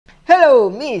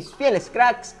Hello mis fieles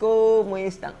cracks, ¿cómo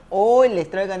están? Hoy les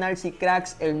traigo al canal sí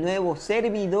cracks el nuevo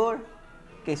servidor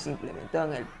que se implementó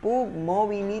en el PUBG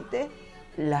MOBILE LITE,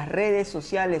 las redes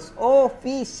sociales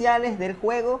oficiales del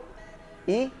juego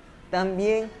y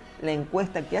también la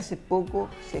encuesta que hace poco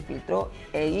se filtró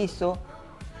e hizo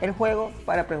el juego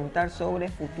para preguntar sobre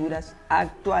futuras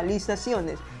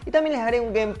actualizaciones. Y también les haré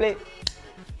un gameplay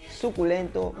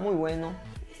suculento, muy bueno,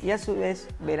 y a su vez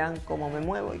verán cómo me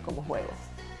muevo y cómo juego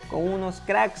con unos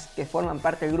cracks que forman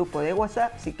parte del grupo de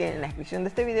WhatsApp. Así que en la descripción de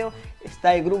este video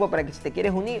está el grupo para que si te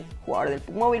quieres unir, jugador del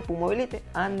PUBG MOBILE LITE,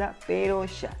 anda pero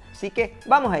ya. Así que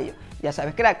vamos a ello. Ya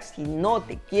sabes cracks, si no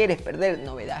te quieres perder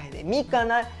novedades de mi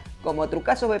canal, como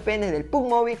trucazos VPN del PUBG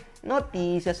MOBILE,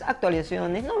 noticias,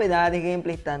 actualizaciones, novedades,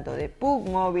 gameplays tanto de PUBG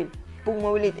MOBILE, PUBG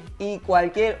MOBILE LITE y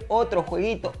cualquier otro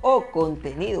jueguito o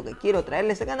contenido que quiero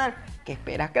traerle a este canal, ¿qué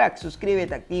esperas crack?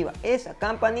 Suscríbete, activa esa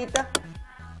campanita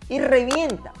y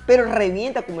revienta, pero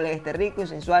revienta como le este rico y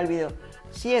sensual video.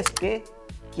 Si es que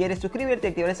quieres suscribirte y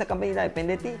activar esa campanita,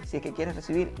 depende de ti, si es que quieres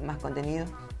recibir más contenido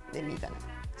de mi canal.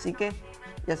 Así que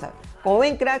ya sabes, como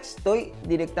ven cracks, estoy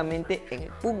directamente en el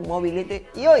PUBG MOBILE LITE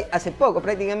y hoy, hace poco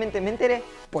prácticamente me enteré,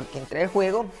 porque entré al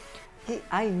juego, que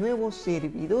hay nuevo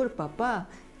servidor, papá.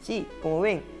 Sí, como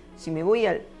ven, si me voy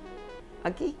al...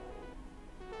 aquí,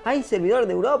 hay servidor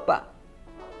de Europa.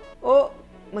 Oh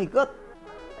my god,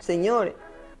 señores,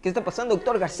 ¿qué está pasando,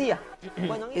 doctor García?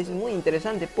 Bueno, es muy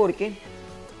interesante porque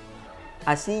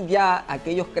así ya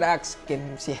aquellos cracks que,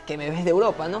 si es que me ves de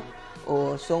Europa, ¿no?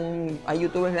 O hay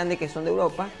youtubers grandes que son de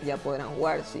Europa, ya podrán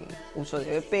jugar sin uso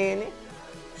de VPN,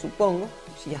 supongo,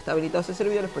 si ya está habilitado ese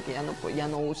servidor, porque ya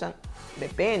no usan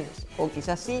VPNs, o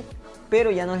quizás sí, pero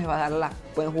ya no les va a dar lag,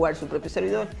 pueden jugar su propio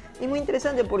servidor. Y muy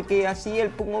interesante porque así el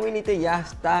PUBG MOBILE LITE ya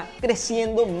está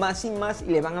creciendo más y más y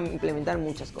le van a implementar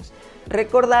muchas cosas.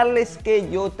 Recordarles que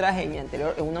yo traje en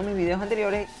uno de mis videos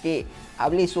anteriores que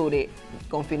hablé sobre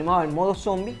confirmado el modo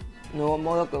zombie, nuevo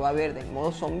modo que va a haber del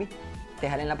modo zombie.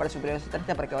 Dejaré en la parte superior de esta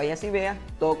tarjeta para que vayas y veas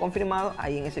todo confirmado,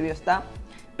 ahí en ese video está.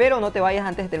 Pero no te vayas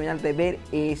antes de terminar de ver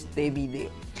este video.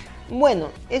 Bueno,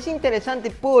 es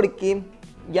interesante porque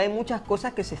ya hay muchas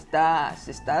cosas que se está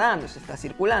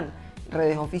circulando.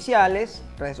 Redes oficiales,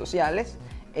 redes sociales,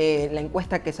 la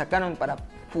encuesta que sacaron para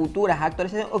futuras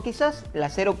actualizaciones, o quizás la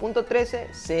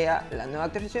 0.13 sea la nueva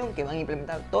actualización que van a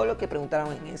implementar todo lo que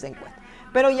preguntaron en esa encuesta.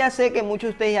 Pero ya sé que muchos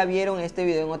de ustedes ya vieron este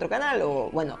video en otro canal, o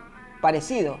bueno,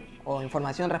 parecido, o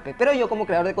información respecto. Pero yo como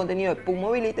creador de contenido de PUBG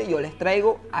MOBILE LITE, yo les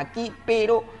traigo aquí,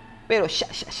 pero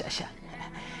ya.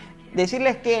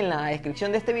 Decirles que en la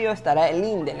descripción de este video estará el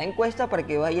link de la encuesta para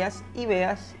que vayas y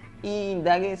veas y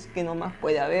indagues qué nomás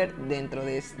puede haber dentro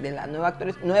de las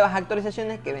nuevas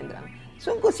actualizaciones que vendrán.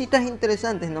 Son cositas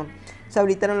interesantes, ¿no? Se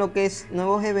habilitaron lo que es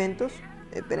nuevos eventos.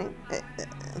 Esperen.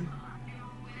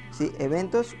 Sí,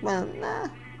 eventos. Bueno,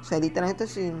 nada. Se habilitaron esto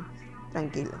sin...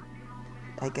 Tranquilo.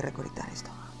 Hay que reconectar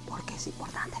esto porque es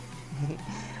importante.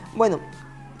 Bueno,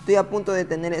 estoy a punto de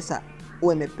tener esa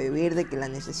UMP verde que la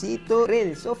necesito.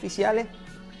 Redes oficiales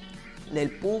del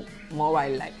PUBG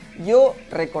MOBILE LITE. Yo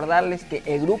recordarles que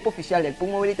el grupo oficial del PUBG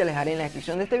MOBILE LITE les haré en la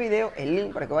descripción de este video el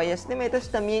link para que vayas y te metas.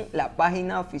 También la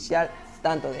página oficial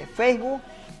tanto de Facebook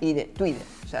y de Twitter.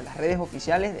 O sea, las redes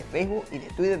oficiales de Facebook y de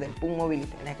Twitter del PUBG MOBILE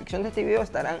LITE. En la descripción de este video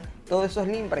estarán todos esos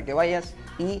links para que vayas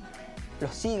y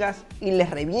los sigas y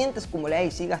les revientes como le hay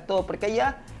y sigas todo, porque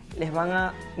allá les van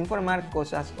a informar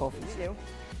cosas oficiales.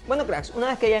 Bueno cracks, una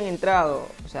vez que hayan entrado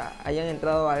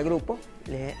al grupo,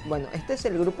 bueno, este es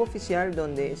el grupo oficial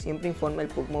donde siempre informa el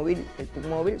PUBG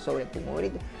MOBILE sobre el PUBG MOBILE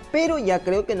LITE. Pero ya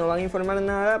creo que no van a informar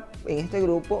nada en este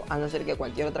grupo, a no ser que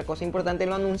cualquier otra cosa importante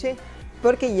lo anuncie,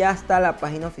 porque ya está la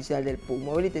página oficial del PUBG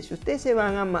MOBILE LITE. Si ustedes se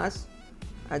van a más,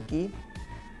 aquí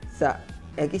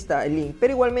está el link,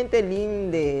 pero igualmente el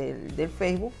link del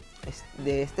Facebook,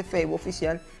 de este Facebook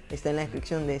oficial, está en la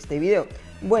descripción de este video.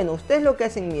 Bueno, ustedes lo que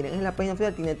hacen, miren, en la página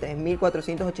oficial tiene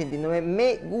 3489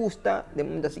 me gusta de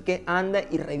momento, así que anda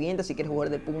y revienta si quieres jugar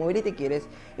del PUBG MOBILE LITE y quieres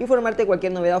informarte de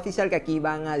cualquier novedad oficial que aquí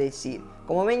van a decir.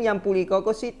 Como ven, ya han publicado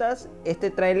cositas. Este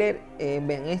tráiler,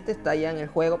 ven, este está ya en el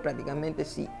juego prácticamente,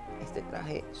 sí, este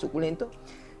traje suculento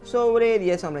sobre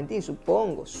Día de San Valentín,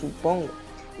 supongo.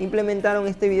 Implementaron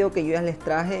este video que yo ya les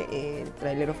traje, el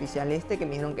tráiler oficial que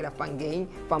me dijeron que era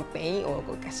fanpaint o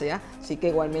lo que sea. Así que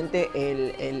igualmente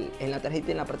en la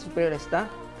tarjeta en la parte superior está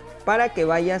para que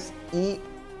vayas y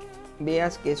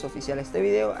veas que es oficial este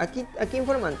video. Aquí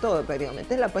informan todo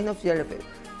prácticamente, es la página oficial de Facebook.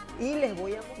 Y les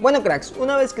voy a... Bueno cracks,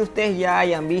 una vez que ustedes ya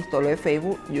hayan visto lo de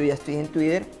Facebook, yo ya estoy en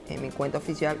Twitter, en mi cuenta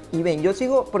oficial. Y ven, yo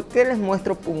sigo, ¿por qué les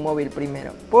muestro PUBG MOBILE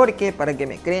primero? Porque para que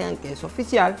me crean que es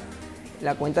oficial,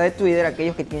 la cuenta de Twitter,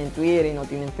 aquellos que tienen Twitter y no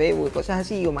tienen Facebook y cosas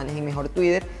así, o manejen mejor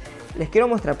Twitter, les quiero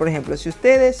mostrar, por ejemplo,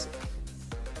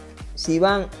 si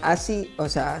van así, o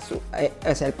sea,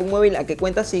 el PUBG móvil, a qué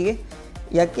cuenta sigue,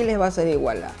 y aquí les va a salir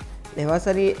igual, les va a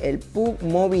salir el PUBG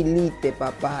Mobile Lite,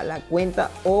 papá, la cuenta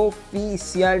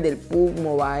oficial del PUBG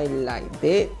Mobile Lite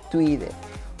de Twitter.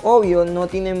 Obvio, no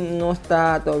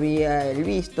está todavía el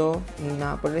visto ni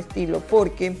nada por el estilo,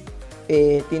 porque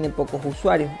tiene pocos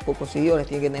usuarios, pocos seguidores,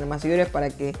 tiene que tener más seguidores para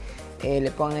que le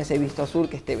pongan ese visto azul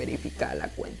que esté verificada la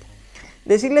cuenta.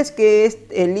 Decirles que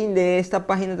el link de esta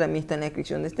página también está en la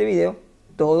descripción de este video.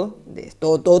 Todo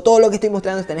lo que estoy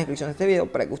mostrando está en la descripción de este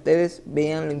video para que ustedes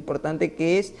vean lo importante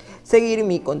que es seguir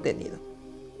mi contenido.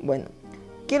 Bueno,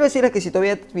 quiero decirles que si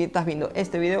todavía estás viendo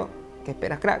este video, ¿qué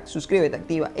esperas, crack? Suscríbete,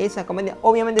 activa esa campanita.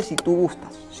 Obviamente si tú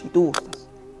gustas,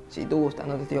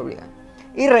 no te estoy obligando.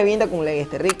 Y revienta con un like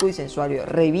este rico y sensual video.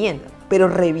 Revienta, pero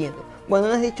revienta. Bueno,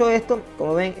 una vez dicho esto,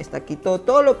 como ven, está aquí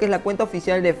todo lo que es la cuenta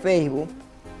oficial de Facebook,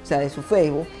 o sea, de su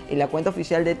Facebook, y la cuenta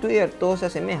oficial de Twitter, todo se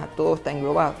asemeja, todo está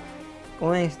englobado.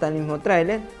 Como ven, está el mismo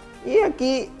tráiler. Y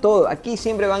aquí aquí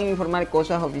siempre van a informar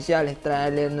cosas oficiales,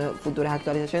 tráiler, futuras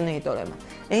actualizaciones y todo lo demás.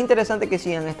 Es interesante que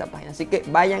sigan esta página, así que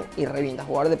vayan y revientan,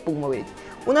 jugador de PUBG Mobile.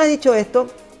 Una vez dicho esto,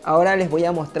 ahora les voy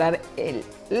a mostrar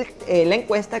la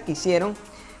encuesta que hicieron.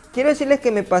 Quiero decirles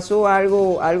que me pasó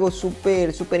algo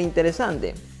súper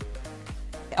interesante.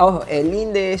 Ojo, el link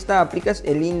de esta aplicación,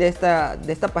 el link de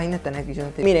esta página está en la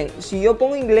descripción. Miren, si yo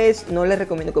pongo inglés, no les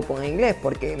recomiendo que pongan inglés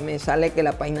porque me sale que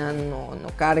la página no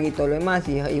carga y todo lo demás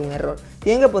y hay un error.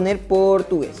 Tienen que poner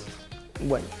portugués.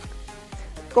 Bueno,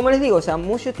 como les digo, o sea,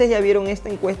 muchos de ustedes ya vieron esta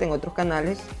encuesta en otros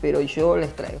canales, pero yo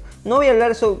les traigo. No voy a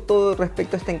hablar sobre todo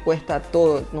respecto a esta encuesta,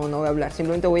 no voy a hablar.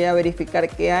 Simplemente voy a verificar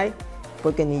qué hay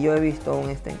porque ni yo he visto aún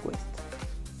esta encuesta.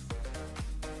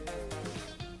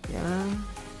 Ya.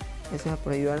 Gracias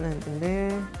por ayudarnos a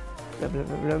entender.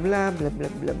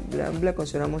 Bla.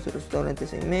 Consideramos el resultado durante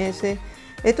 6 meses.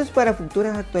 Esto es para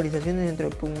futuras actualizaciones dentro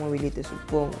del PUBG Mobile Lite,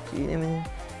 supongo. Sí,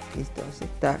 listo,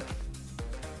 aceptar.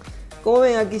 Como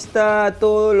ven, aquí está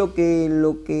todo lo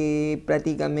que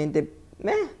prácticamente,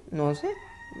 no sé,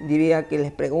 diría que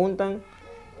les preguntan,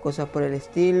 cosas por el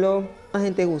estilo. La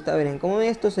gente gusta, verán, como ven,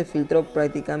 esto se filtró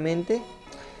prácticamente.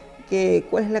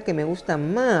 ¿Cuál es la que me gusta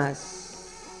más?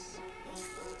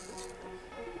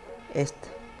 Esta.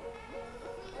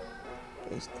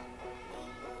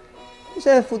 O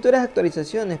sea, futuras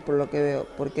actualizaciones, por lo que veo.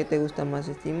 ¿Por qué te gusta más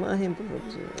esta imagen?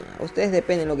 Ustedes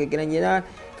dependen de lo que quieran llenar.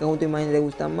 ¿Qué otra imagen les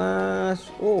gusta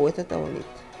más? Esta está bonita.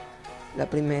 La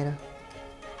primera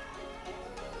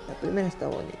está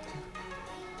bonita.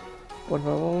 Por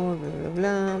favor,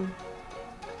 bla.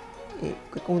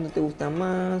 ¿Qué conjunto te gusta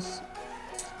más?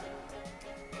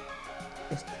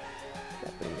 Esta,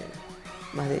 la primera.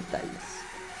 Más detalles.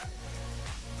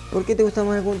 ¿Por qué te gusta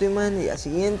más el conjunto de imagen? Y la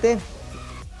siguiente.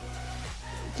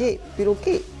 ¿Qué? ¿Pero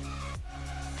qué?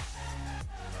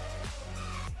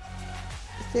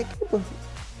 ¿Qué pues?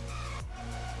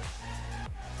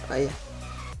 Ahí.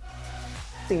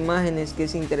 Imágenes que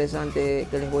es interesante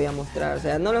que les voy a mostrar. O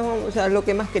sea, es lo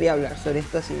que más quería hablar sobre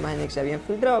estas imágenes que se habían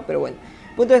filtrado, pero bueno.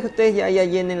 El punto es que ustedes ya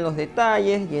llenen los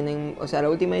detalles, o sea, la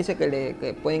última dice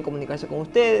que pueden comunicarse con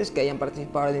ustedes, que hayan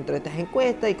participado dentro de estas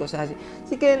encuestas y cosas así.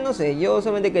 Así que no sé, yo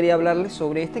solamente quería hablarles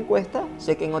sobre esta encuesta.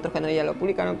 Sé que en otros canales ya lo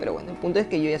publicaron, pero bueno, el punto es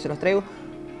que yo ya se los traigo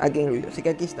aquí en el video. Así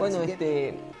que aquí está. Bueno,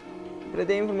 pero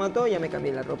te he informado todo, ya me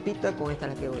cambié la ropita, con esta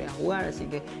es la que voy a jugar, así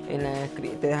que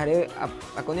te dejaré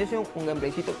a continuación un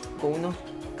gameplaycito con unos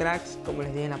cracks, como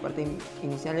les dije en la parte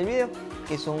inicial del video,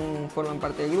 que forman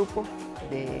parte del grupo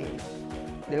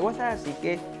del WhatsApp, así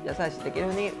que ya sabes, si te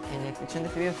quieres unir, en la descripción de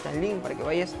este video está el link para que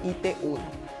vayas y te unas.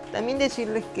 También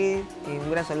decirles que un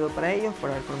gran saludo para ellos por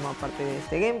haber formado parte de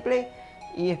este gameplay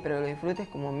y espero que lo disfrutes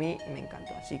como a mí me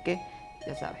encantó, así que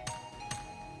ya sabes.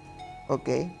 Ok.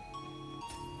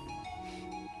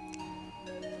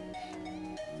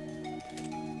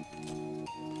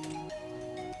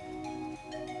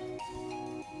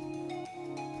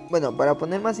 Bueno, para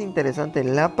poner más interesante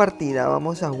la partida,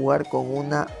 vamos a jugar con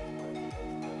una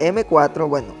M4.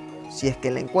 Bueno, si es que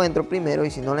la encuentro primero,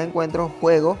 y si no la encuentro,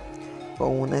 juego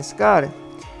con una Scar.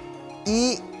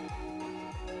 Y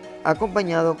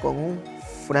acompañado con un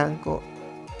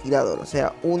francotirador, o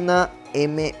sea, una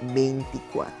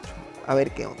M24. A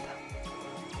ver qué onda.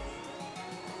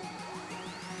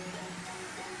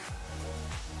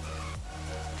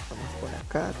 Vamos por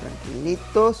acá,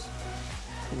 tranquilitos.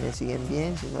 Si me siguen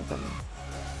bien, si no también.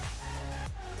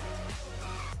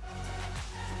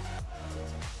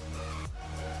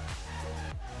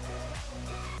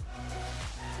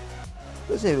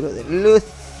 Entonces, brother,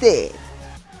 luce.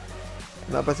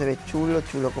 El mapa se ve chulo,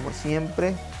 chulo como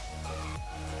siempre.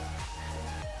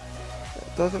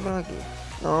 Todos se fueron aquí.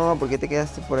 No, ¿por qué te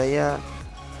quedaste por allá?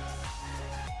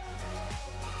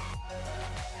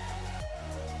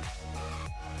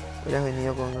 Hubieras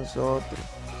venido con nosotros.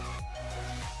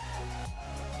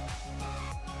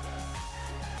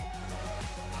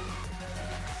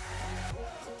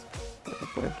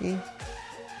 Por aquí.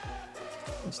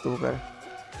 Necesito buscar.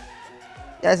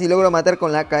 Ya si logro matar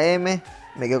con la AKM,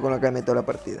 me quedo con la AKM toda la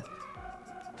partida.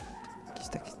 Aquí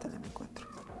está la M4.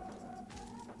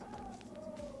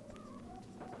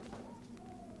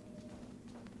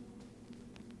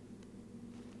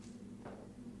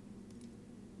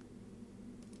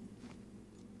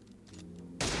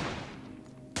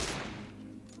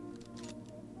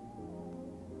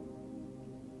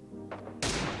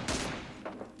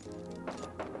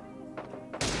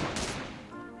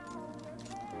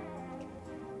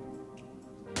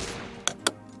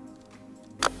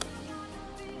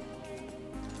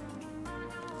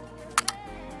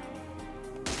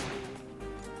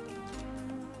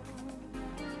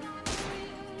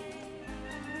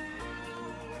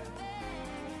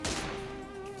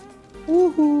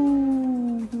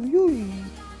 Uy,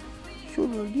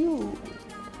 solo Dios.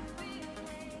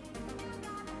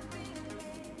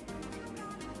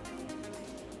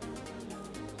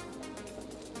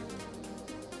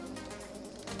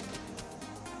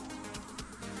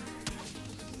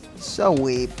 Esa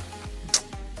whip.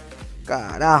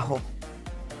 Carajo.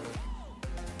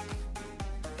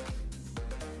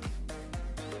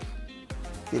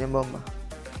 Tienen bomba.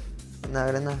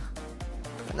 Granada.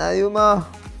 Granada de humo.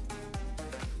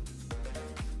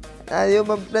 Adiós,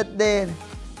 brother.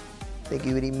 Thank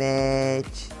you very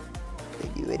much.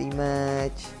 Thank you very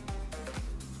much.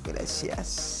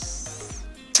 Gracias.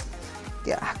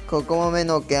 Qué asco, cómo me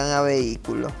noquean a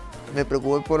vehículos. Me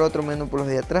preocupo por otro menos por los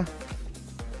de atrás.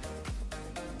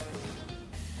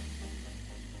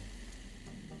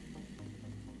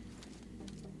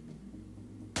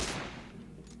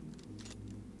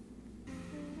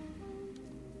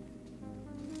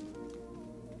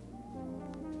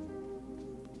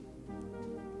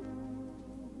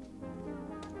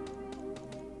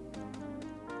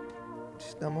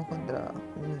 Estamos contra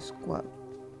un squad.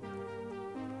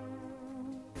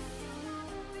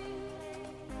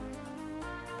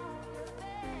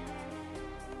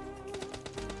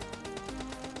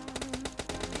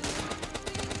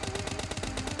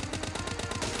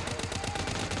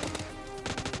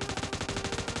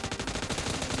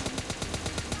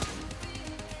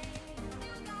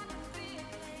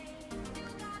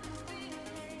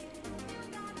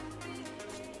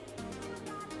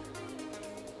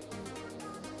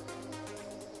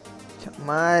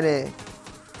 Madre.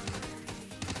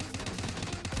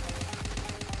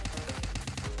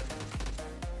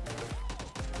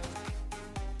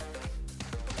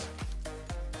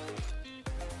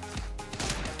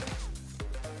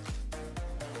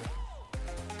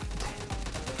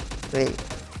 Rey.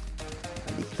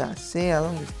 Maldita sea,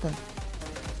 ¿dónde está?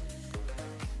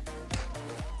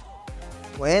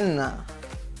 Buena.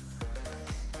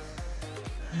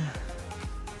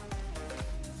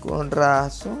 Con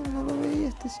razón, no lo veía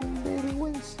este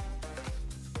sinvergüenza.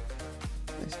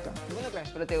 Ahí está. Bueno, claro,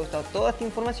 espero te haya gustado toda esta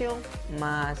información,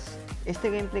 más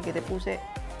este gameplay que te puse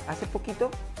hace poquito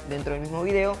dentro del mismo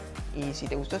video. Y si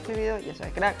te gustó este video, ya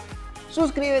sabes, crack,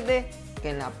 suscríbete, que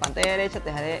en la pantalla derecha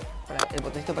te dejaré el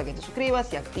botoncito para que te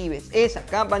suscribas y actives esa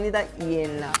campanita. Y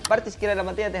en la parte izquierda de la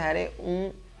pantalla te dejaré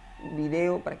un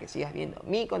video para que sigas viendo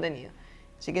mi contenido.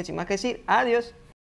 Así que sin más que decir, adiós.